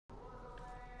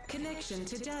Connection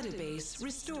to database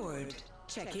restored.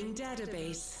 Checking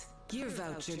database. Gear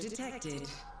voucher detected.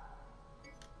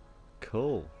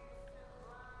 Cool.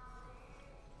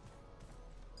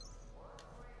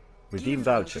 Redeem Gear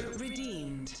voucher.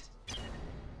 Redeemed.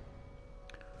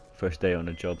 First day on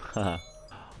the job. Haha.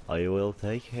 I will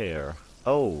take care.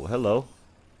 Oh, hello.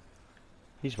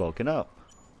 He's woken up.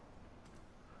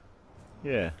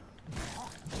 Yeah.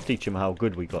 Let's teach him how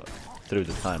good we got through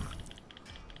the time.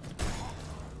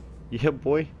 Yeah,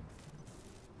 boy.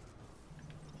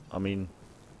 I mean...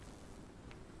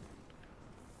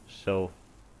 So...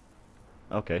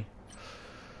 Okay.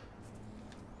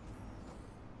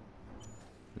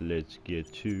 Let's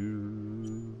get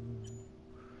to...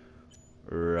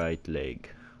 right leg.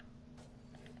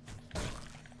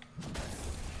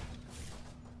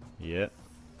 Yep.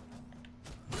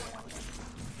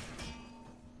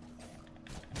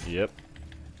 Yep.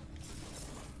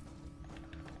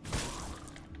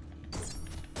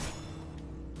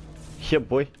 Yeah,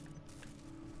 boy.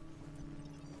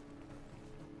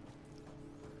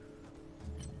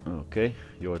 Okay,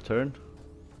 your turn.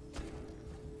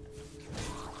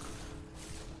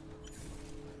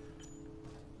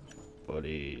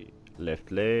 Body, left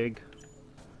leg,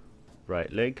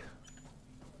 right leg.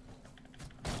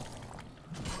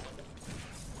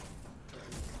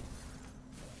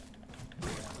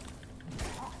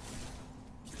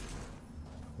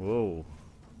 Whoa.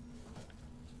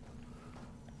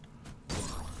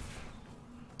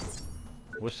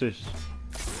 What's this?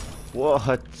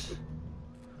 What?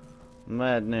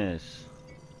 Madness.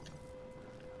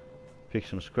 Pick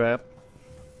some scrap.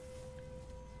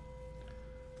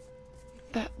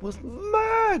 That was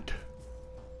mad!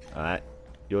 Alright,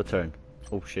 your turn.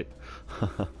 Oh shit.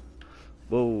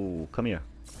 Whoa, come here.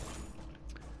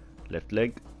 Left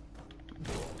leg.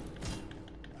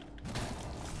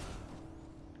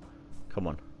 Come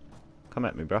on. Come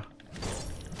at me, bruh.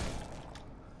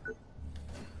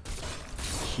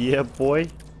 Yeah, boy.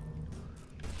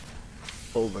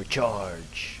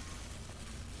 Overcharge.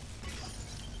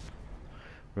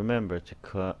 Remember to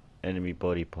cut enemy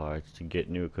body parts to get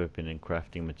new equipment and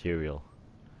crafting material.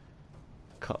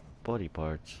 Cut body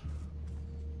parts.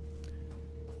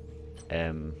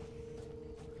 How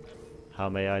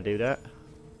may I do that?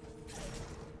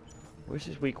 Where's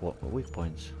his weak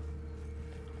points?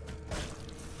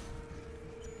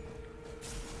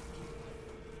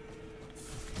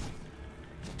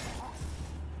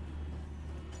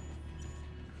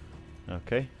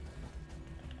 Okay.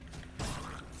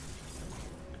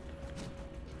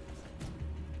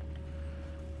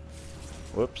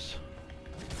 Whoops.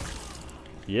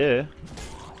 Yeah.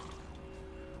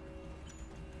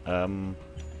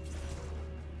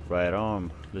 Right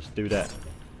arm. Let's do that.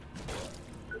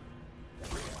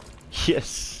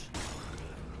 Yes.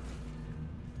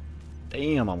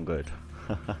 Damn, I'm good.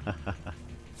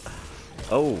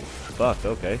 Oh, fuck,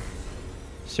 okay.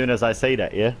 As soon as I say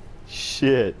that, yeah?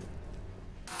 Shit.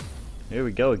 Here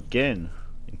we go again.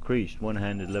 Increased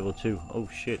one-handed level 2. Oh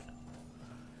shit.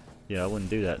 Yeah, I wouldn't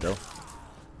do that though.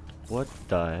 What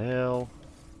the hell?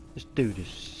 This dude is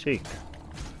sick.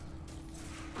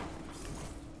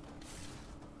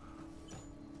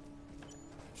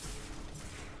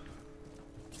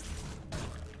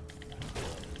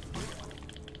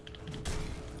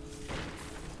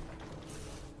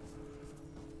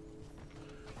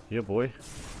 Yeah, boy.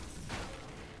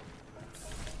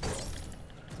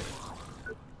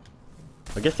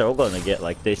 I guess they're all gonna get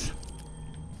like this.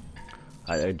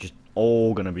 They're just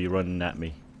all gonna be running at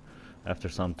me after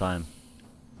some time.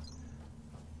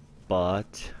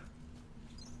 But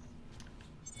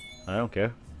I don't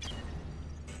care.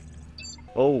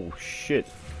 Oh shit.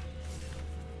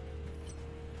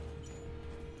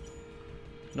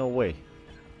 No way.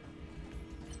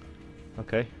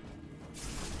 Okay.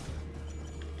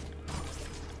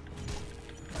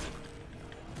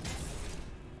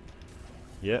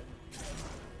 Yep.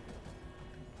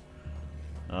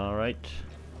 Alright.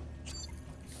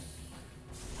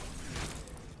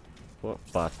 What?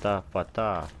 Pata,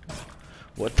 pata.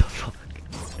 What the fuck?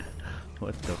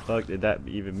 What the fuck did that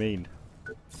even mean?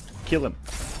 Kill him.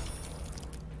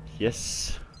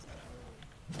 Yes.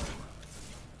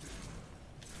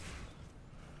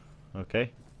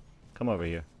 Okay. Come over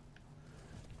here.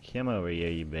 Come over here,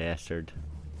 you bastard.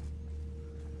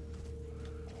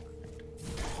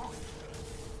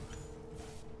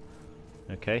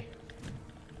 Okay.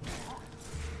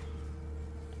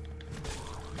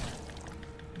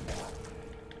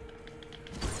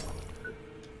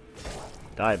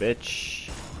 Die, bitch.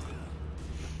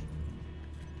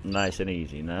 Nice and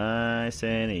easy, nice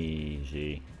and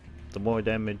easy. The more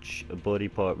damage a body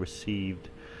part received,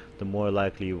 the more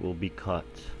likely it will be cut.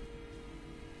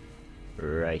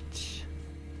 Right.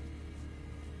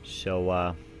 So,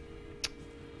 I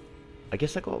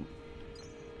guess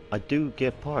I do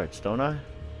get parts, don't I?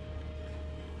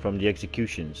 From the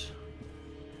executions.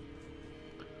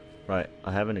 Right,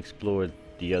 I haven't explored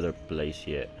the other place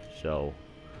yet, so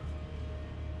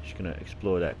just gonna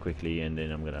explore that quickly and then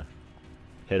I'm gonna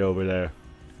head over there.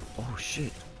 Oh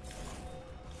shit.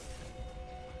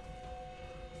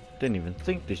 Didn't even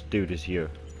think this dude is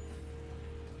here.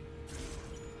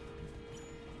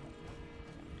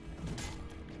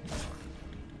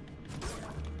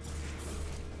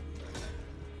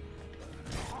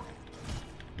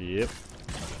 Yep.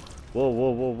 Whoa, whoa,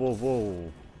 whoa, whoa,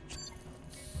 whoa.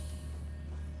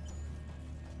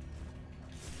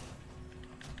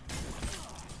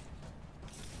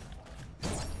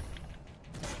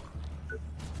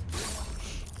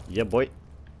 Yeah, boy.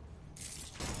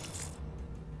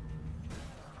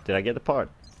 Did I get the part?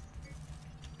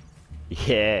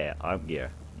 Yeah, arm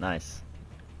gear. Nice.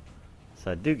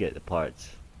 So I do get the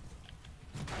parts.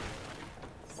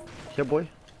 Yeah, boy.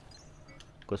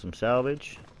 Got some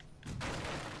salvage.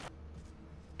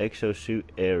 Exosuit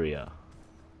area.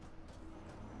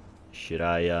 Should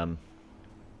I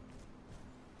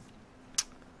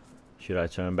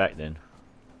turn back then?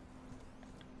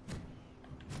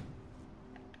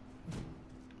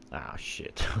 Ah,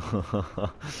 shit.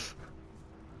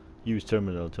 Use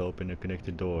terminal to open the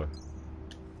connected door.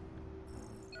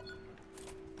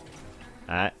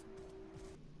 Alright.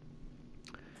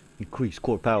 Increase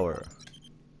core power.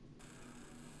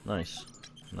 Nice.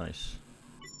 Nice.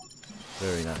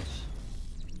 Very nice.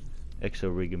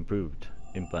 Exo rig improved.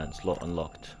 Implant slot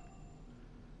unlocked.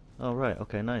 Alright,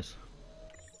 okay, nice.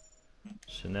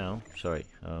 So now, sorry,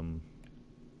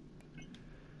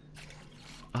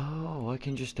 oh, I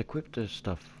can just equip the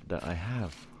stuff that I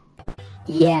have.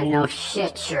 Yeah, no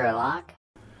shit, Sherlock.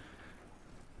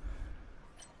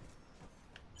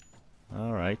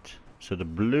 Alright, so the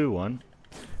blue one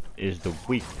is the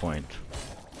weak point.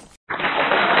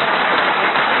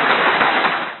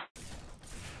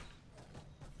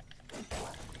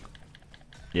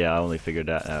 Yeah, I only figured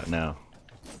that out now.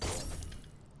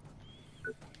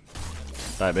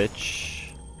 Die,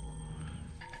 bitch.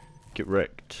 Get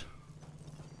wrecked.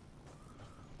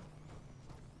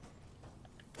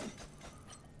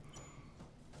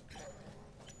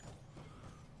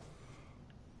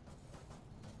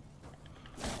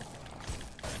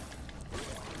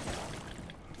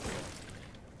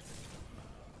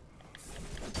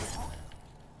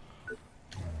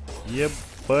 Yep,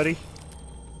 buddy.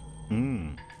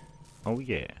 Oh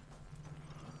yeah.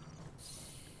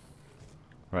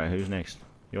 Right, who's next?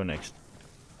 You're next.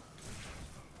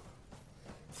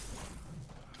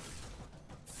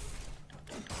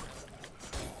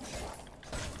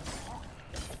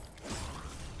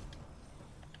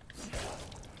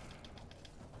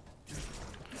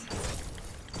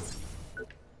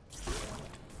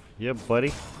 Yep,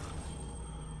 buddy.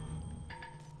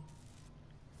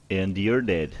 And you're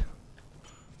dead.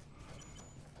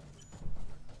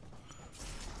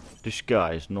 This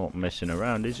guy's not messing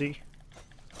around, is he?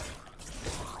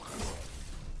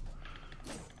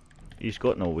 He's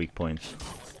got no weak points.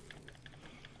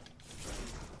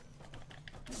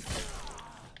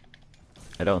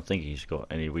 I don't think he's got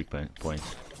any weak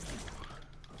points.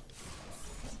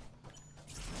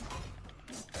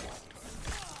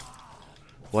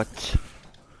 What?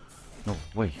 No,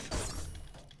 wait.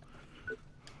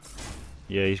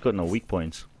 Yeah, he's got no weak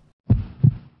points.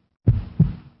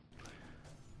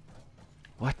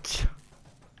 What?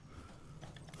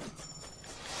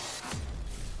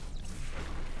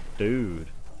 Dude.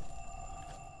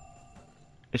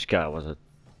 This guy was a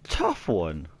tough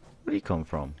one. Where'd he come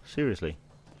from? Seriously.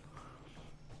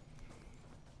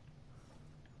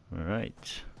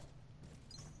 Alright.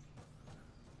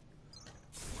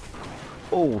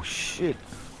 Oh shit.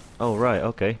 Oh right,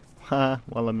 okay. Ha,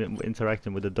 while I'm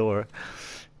interacting with the door.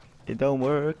 It don't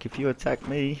work if you attack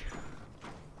me.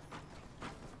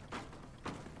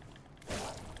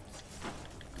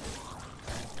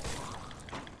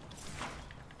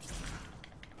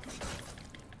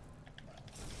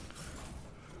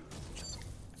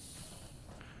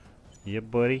 Yeah,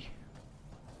 buddy.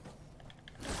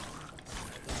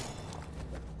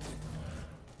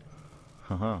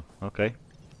 Okay.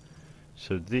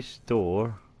 So this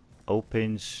door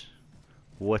opens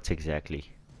what exactly?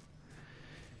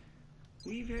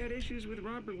 We've had issues with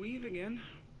Robert Weave again.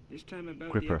 This time about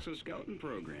Gripper. the exoskeleton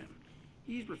program.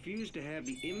 He's refused to have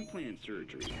the implant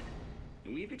surgery.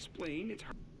 And we've explained it's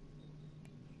hard.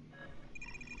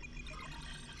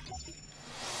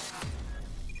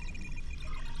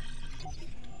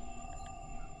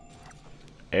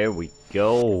 There we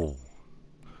go.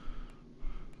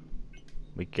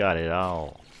 We got it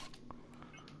all.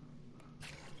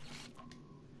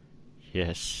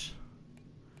 Yes.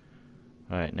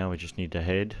 Alright, now we just need the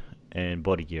head and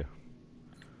body gear.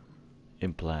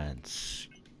 Implants.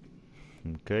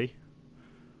 Okay.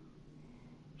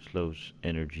 Slows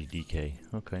energy decay.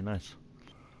 Okay, nice.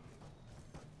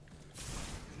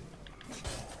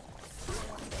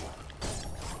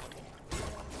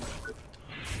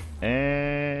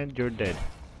 And you're dead.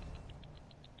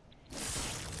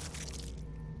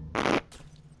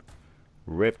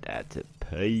 Ripped that to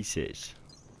pieces.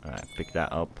 Alright, pick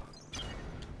that up.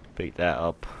 Pick that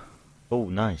up. Oh,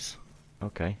 nice.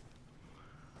 Okay.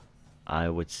 I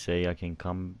would say I can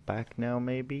come back now,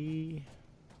 maybe?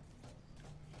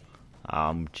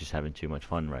 I'm just having too much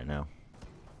fun right now.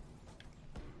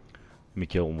 Let me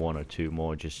kill one or two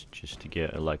more just to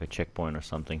get like a checkpoint or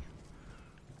something.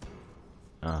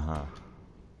 Uh-huh.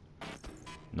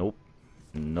 Nope.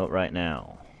 Not right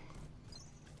now.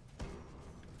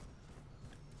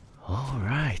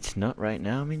 Alright, not right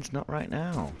now means not right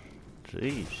now.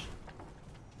 Jeez.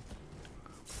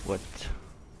 What?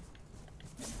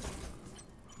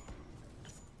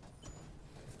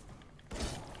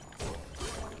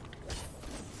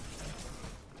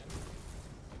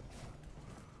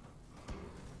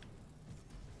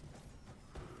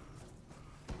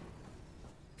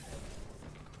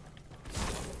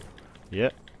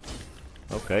 Yep.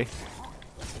 Okay.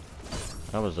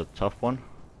 That was a tough one.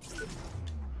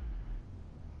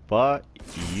 But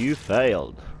you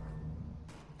failed.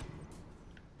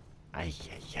 Ay,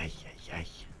 ay, ay, ay, ay.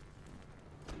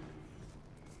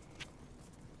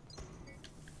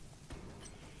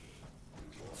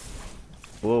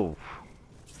 Whoa.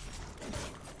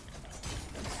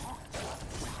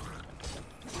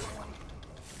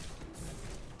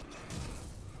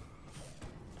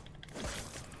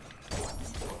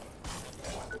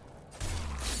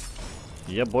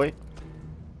 Yeah, boy.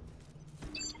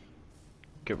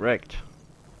 Get wrecked.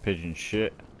 Pigeon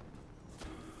shit.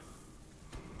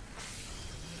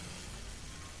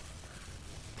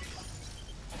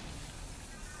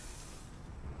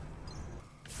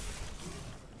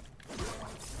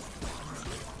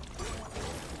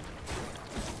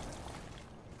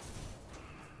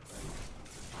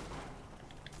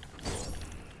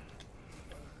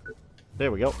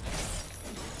 There we go.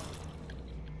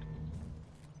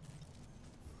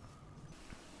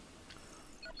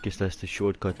 Guess that's the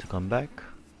shortcut to come back.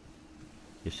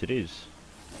 Yes, it is.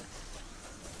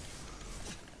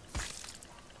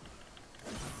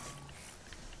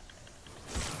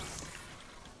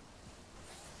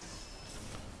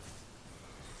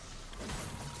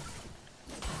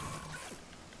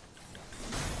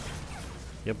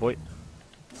 Yeah, boy.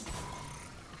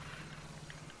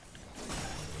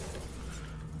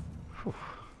 Whew.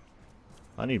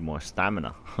 I need more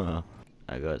stamina.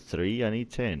 I got 3, I need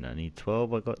 10. I need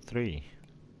 12, I got 3.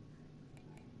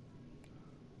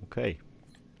 Okay.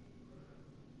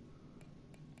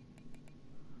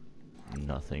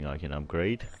 Nothing I can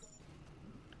upgrade.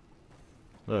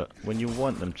 Look, when you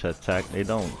want them to attack, they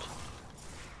don't.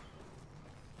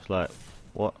 It's like,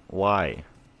 what? Why?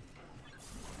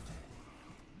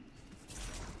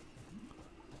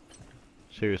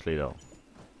 Seriously though.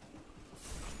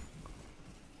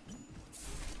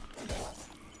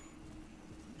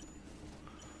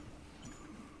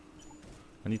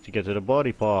 I need to get to the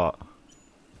body part.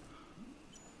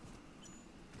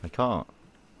 I can't.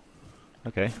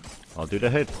 Okay, I'll do the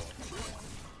head.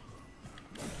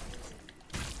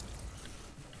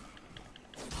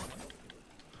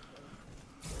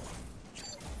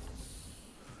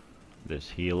 Let's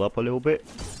heal up a little bit.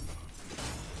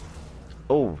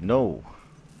 Oh no.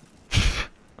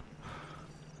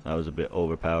 That was a bit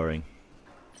overpowering.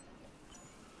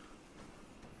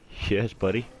 Yes,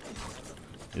 buddy.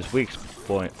 His weak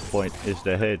point is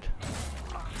the head.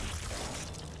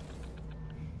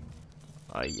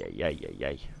 Ay, ay, ay, ay,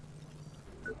 ay.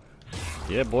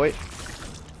 Yeah, boy.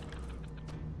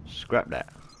 Scrap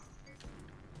that.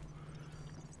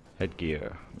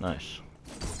 Headgear. Nice.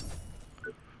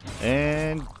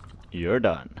 And you're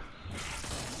done.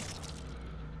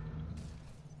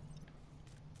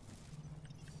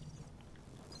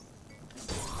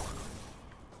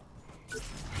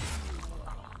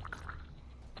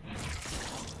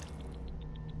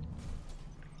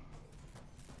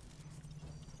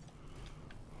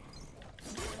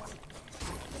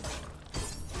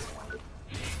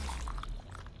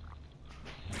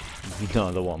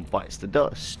 Another one bites the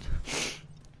dust.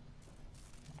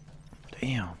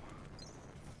 Damn.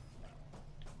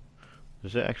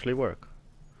 Does it actually work?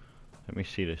 Let me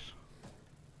see this.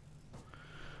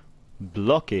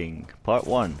 Blocking, part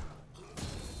 1.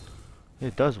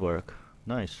 It does work.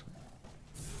 Nice.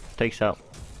 Takes out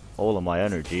all of my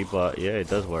energy, but yeah, it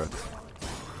does work.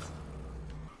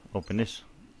 Open this.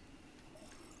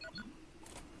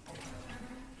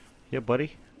 Yeah,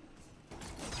 buddy.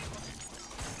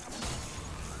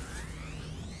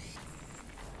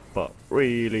 But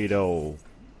really though,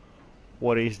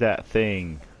 what is that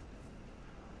thing?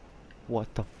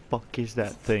 What the fuck is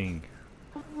that thing?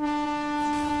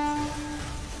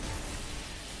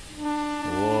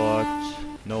 What?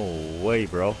 No way,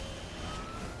 bro.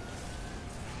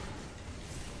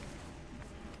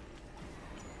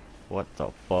 What the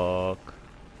fuck?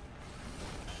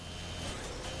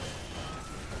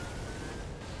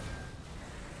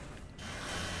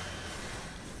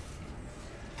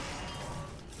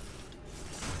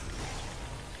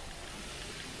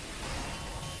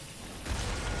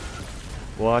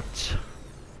 What?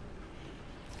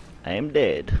 I am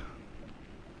dead.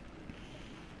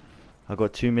 I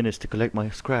got 2 minutes to collect my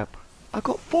scrap. I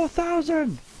got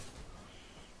 4,000!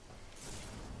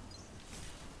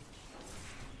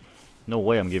 No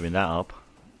way I'm giving that up.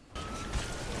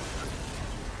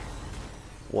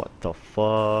 What the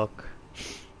fuck?